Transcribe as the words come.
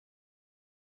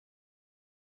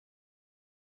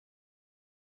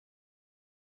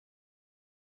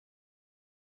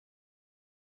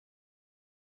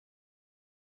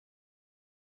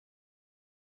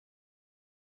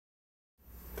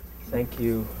Thank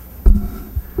you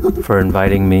for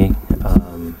inviting me.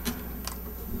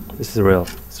 It's a real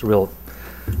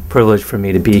privilege for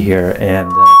me to be here,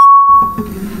 and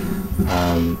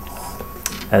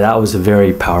that was a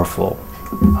very powerful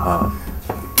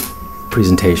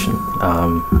presentation,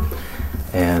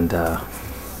 and I'm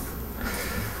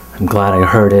glad I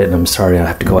heard it, and I'm sorry I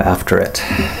have to go after it.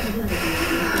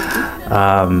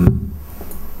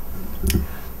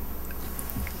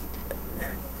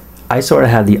 I sort of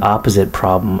had the opposite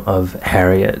problem of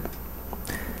Harriet.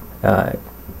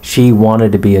 She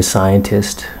wanted to be a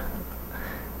scientist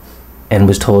and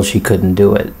was told she couldn't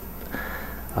do it.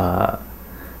 I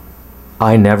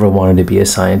never wanted to be a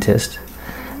scientist,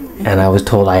 and I was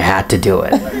told I had to do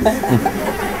it.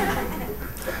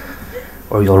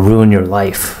 Or you'll ruin your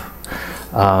life.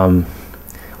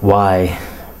 Why?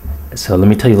 So let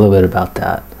me tell you a little bit about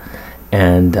that.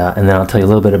 And then I'll tell you a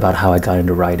little bit about how I got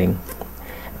into writing.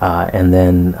 And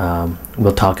then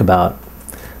we'll talk about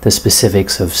the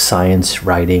specifics of science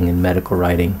writing and medical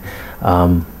writing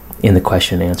in the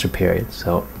question and answer period.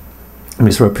 So let me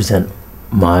sort of present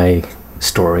my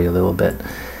story a little bit.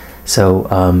 So,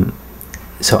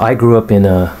 so I grew up in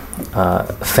a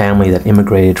family that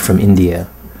immigrated from India,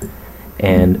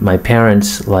 and my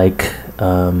parents, like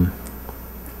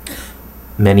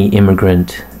many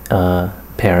immigrant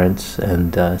parents,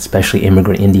 and especially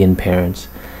immigrant Indian parents,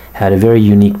 had a very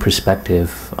unique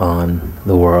perspective on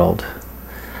the world.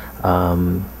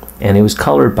 And it was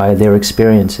colored by their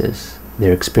experiences,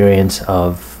 their experience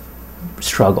of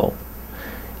struggle,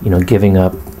 you know, giving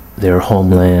up their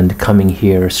homeland, coming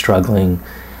here, struggling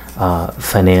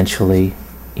financially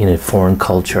in a foreign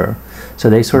culture. So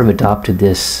they sort of adopted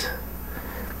this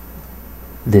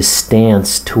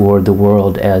stance toward the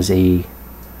world as a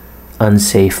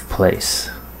unsafe place.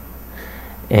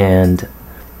 And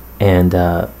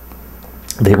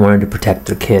they wanted to protect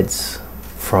their kids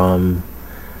from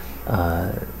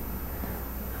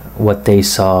what they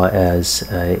saw as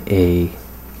the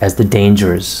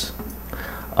dangers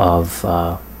of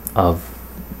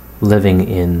living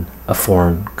in a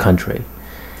foreign country,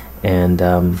 and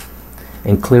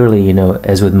clearly, you know,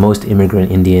 as with most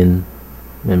immigrant Indian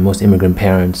and most immigrant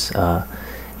parents,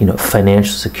 you know,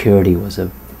 financial security was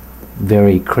a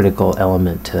very critical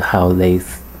element to how they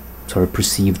sort of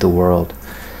perceived the world.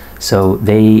 So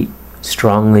they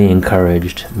strongly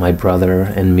encouraged my brother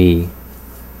and me,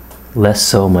 less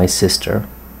so my sister,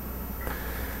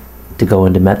 to go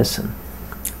into medicine,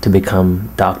 to become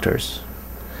doctors.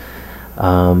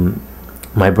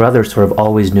 My brother sort of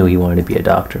always knew he wanted to be a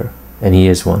doctor, and he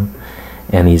is one,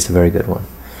 and he's a very good one.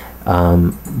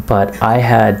 But I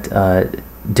had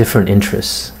different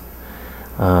interests.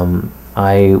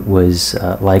 I was,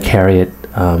 like Harriet,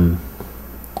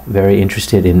 very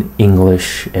interested in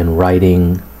English and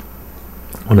writing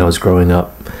when I was growing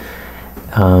up.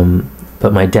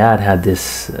 But my dad had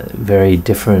this very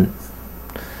different,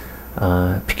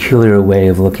 peculiar way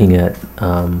of looking at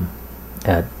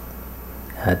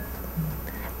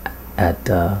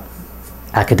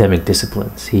academic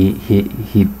disciplines.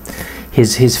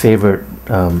 His favorite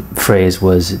phrase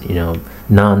was, you know,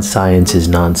 non-science is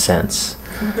nonsense,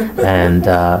 and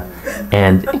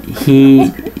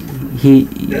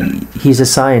he's a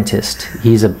scientist.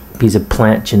 He's a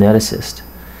plant geneticist,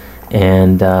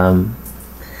 and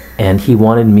he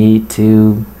wanted me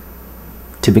to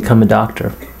become a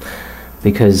doctor,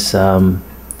 because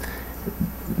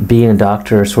being a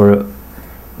doctor sort of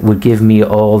would give me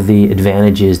all the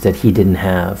advantages that he didn't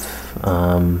have,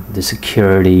 the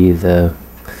security, the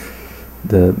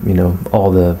you know, all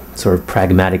the sort of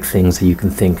pragmatic things that you can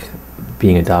think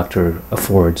being a doctor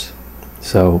affords.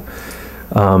 So,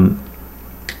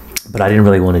 but I didn't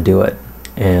really want to do it,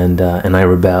 and I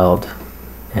rebelled,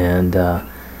 and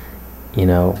you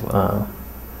know,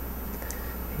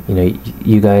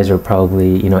 you guys are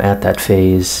probably, you know, at that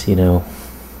phase, you know,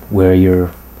 where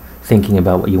you're thinking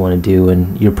about what you want to do,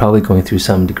 and you're probably going through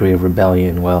some degree of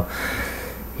rebellion. Well,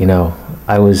 you know,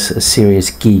 I was a serious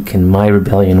geek, and my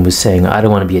rebellion was saying, I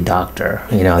don't want to be a doctor.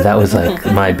 You know, that was like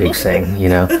my big thing, you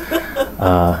know.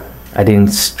 I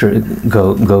didn't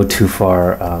go too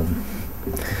far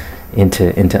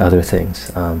into other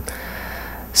things.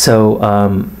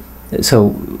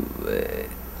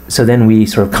 So then we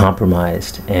sort of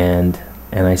compromised, and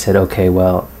I said, okay,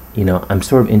 well, you know, I'm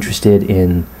sort of interested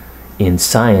in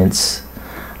science,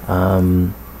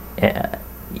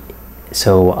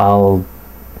 so I'll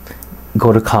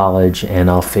go to college and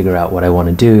I'll figure out what I want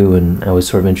to do. And I was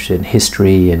sort of interested in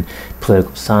history and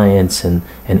political science and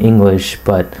English,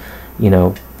 but, you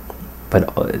know,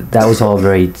 but that was all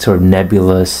very sort of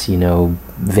nebulous, you know,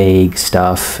 vague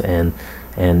stuff, and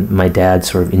and my dad's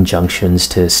sort of injunctions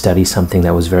to study something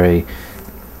that was very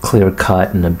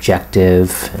clear-cut and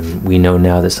objective, and we know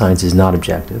now that science is not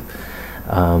objective.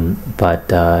 But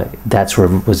that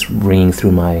sort of was ringing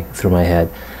through my head.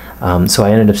 So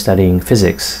I ended up studying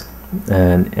physics,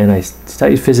 and I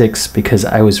studied physics because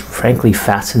I was frankly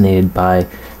fascinated by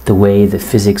the way the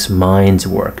physics minds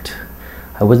worked.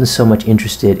 I wasn't so much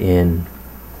interested in,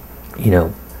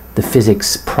 the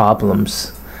physics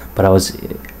problems, but I was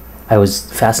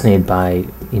fascinated by,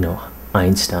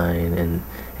 Einstein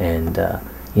and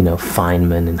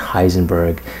Feynman and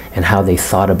Heisenberg, and how they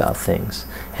thought about things,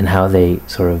 and how they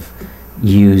sort of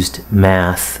used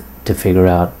math to figure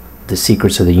out the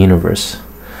secrets of the universe.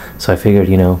 So I figured,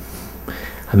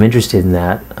 I'm interested in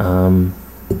that,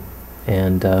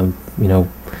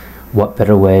 what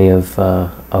better way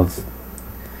of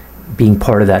being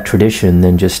part of that tradition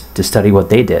than just to study what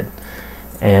they did.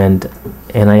 And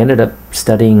I ended up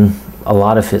studying a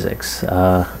lot of physics.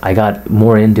 I got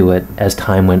more into it as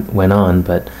time went on,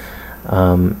 but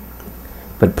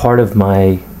part of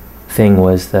my thing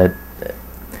was that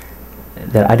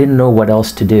I didn't know what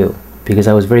else to do, because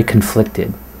I was very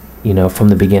conflicted, from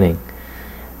the beginning.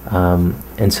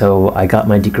 And so I got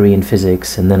my degree in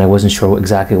physics, and then I wasn't sure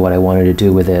exactly what I wanted to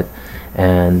do with it,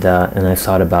 and I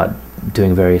thought about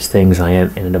doing various things. I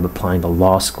ended up applying to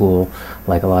law school,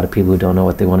 like a lot of people who don't know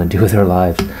what they want to do with their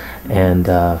lives, and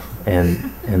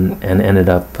ended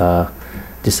up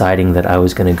deciding that I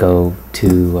was going to go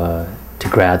to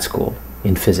grad school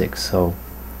in physics. So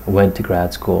I went to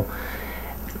grad school,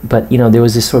 but there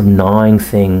was this sort of gnawing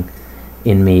thing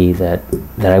in me that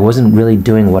I wasn't really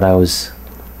doing what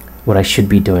I should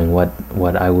be doing,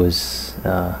 what I was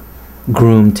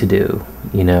groomed to do,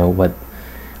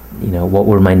 what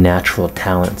were my natural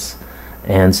talents.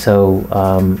 And so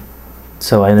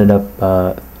I ended up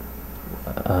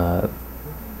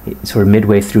sort of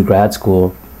midway through grad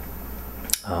school,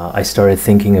 I started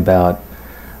thinking about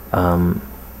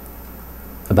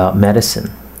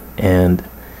medicine, and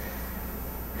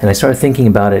I started thinking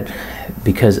about it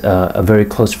because a very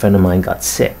close friend of mine got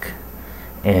sick,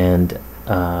 and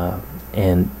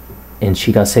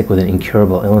she got sick with an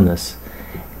incurable illness,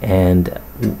 and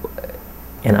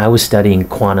I was studying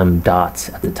quantum dots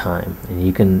at the time, and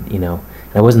you can,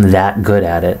 I wasn't that good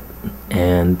at it,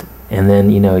 and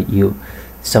then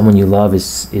someone you love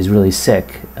is really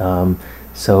sick,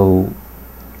 so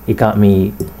it got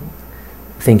me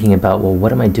thinking about, well,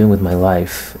 what am I doing with my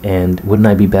life, and wouldn't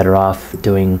I be better off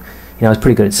doing, I was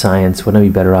pretty good at science, wouldn't I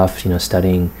be better off,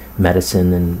 studying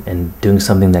medicine and doing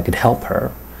something that could help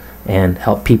her and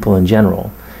help people in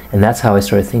general. And that's how I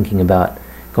started thinking about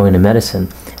going to medicine.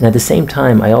 And at the same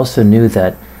time, I also knew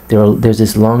that there's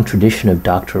this long tradition of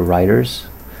doctor writers,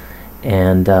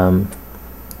 and I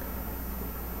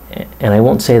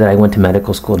won't say that I went to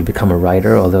medical school to become a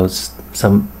writer, although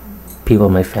some people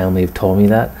in my family have told me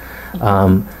that.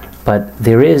 But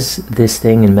there is this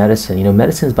thing in medicine.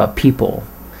 Medicine is about people,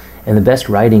 and the best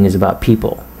writing is about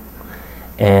people.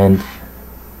 And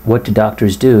what do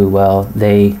doctors do? Well,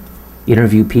 they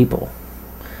interview people.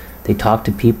 They talk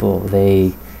to people.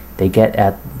 They get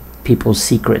at people's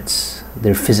secrets,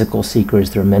 their physical secrets,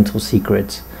 their mental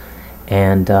secrets,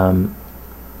 and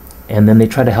then they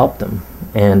try to help them.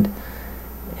 And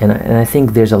I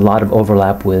think there's a lot of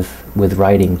overlap with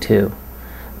writing too.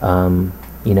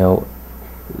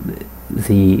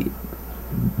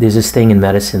 There's this thing in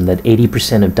medicine that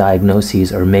 80% of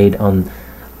diagnoses are made on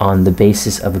the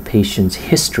basis of a patient's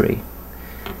history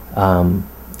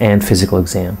and physical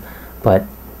exam. But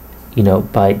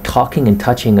by talking and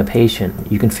touching a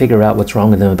patient, you can figure out what's wrong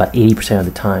with them about 80% of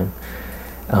the time.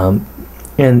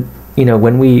 And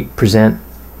when we present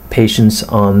patients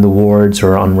on the wards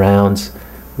or on rounds,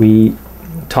 we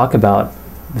talk about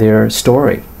their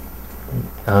story.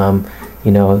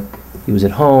 He was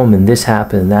at home, and this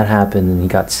happened, and that happened, and he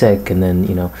got sick, and then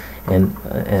and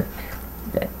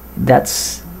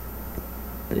that's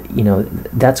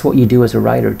that's what you do as a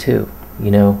writer too.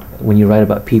 When you write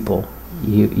about people,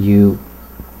 you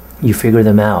figure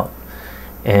them out,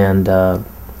 and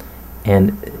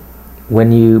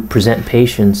when you present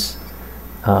patients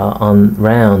on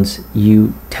rounds,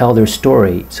 you tell their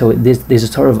story. So there's a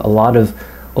sort of a lot of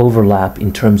overlap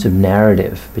in terms of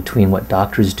narrative between what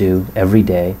doctors do every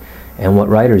day and what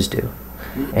writers do,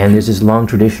 and there's this long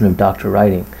tradition of doctor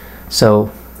writing.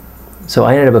 So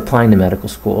I ended up applying to medical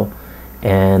school,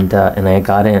 and I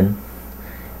got in,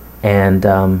 and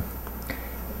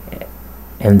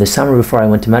the summer before I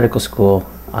went to medical school,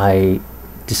 I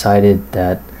decided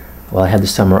that, well, I had the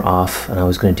summer off and I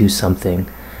was going to do something.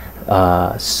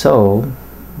 So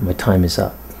my time is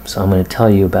up. So I'm going to tell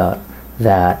you about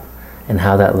that, and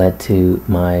how that led to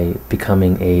my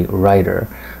becoming a writer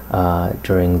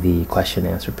during the question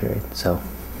and answer period. So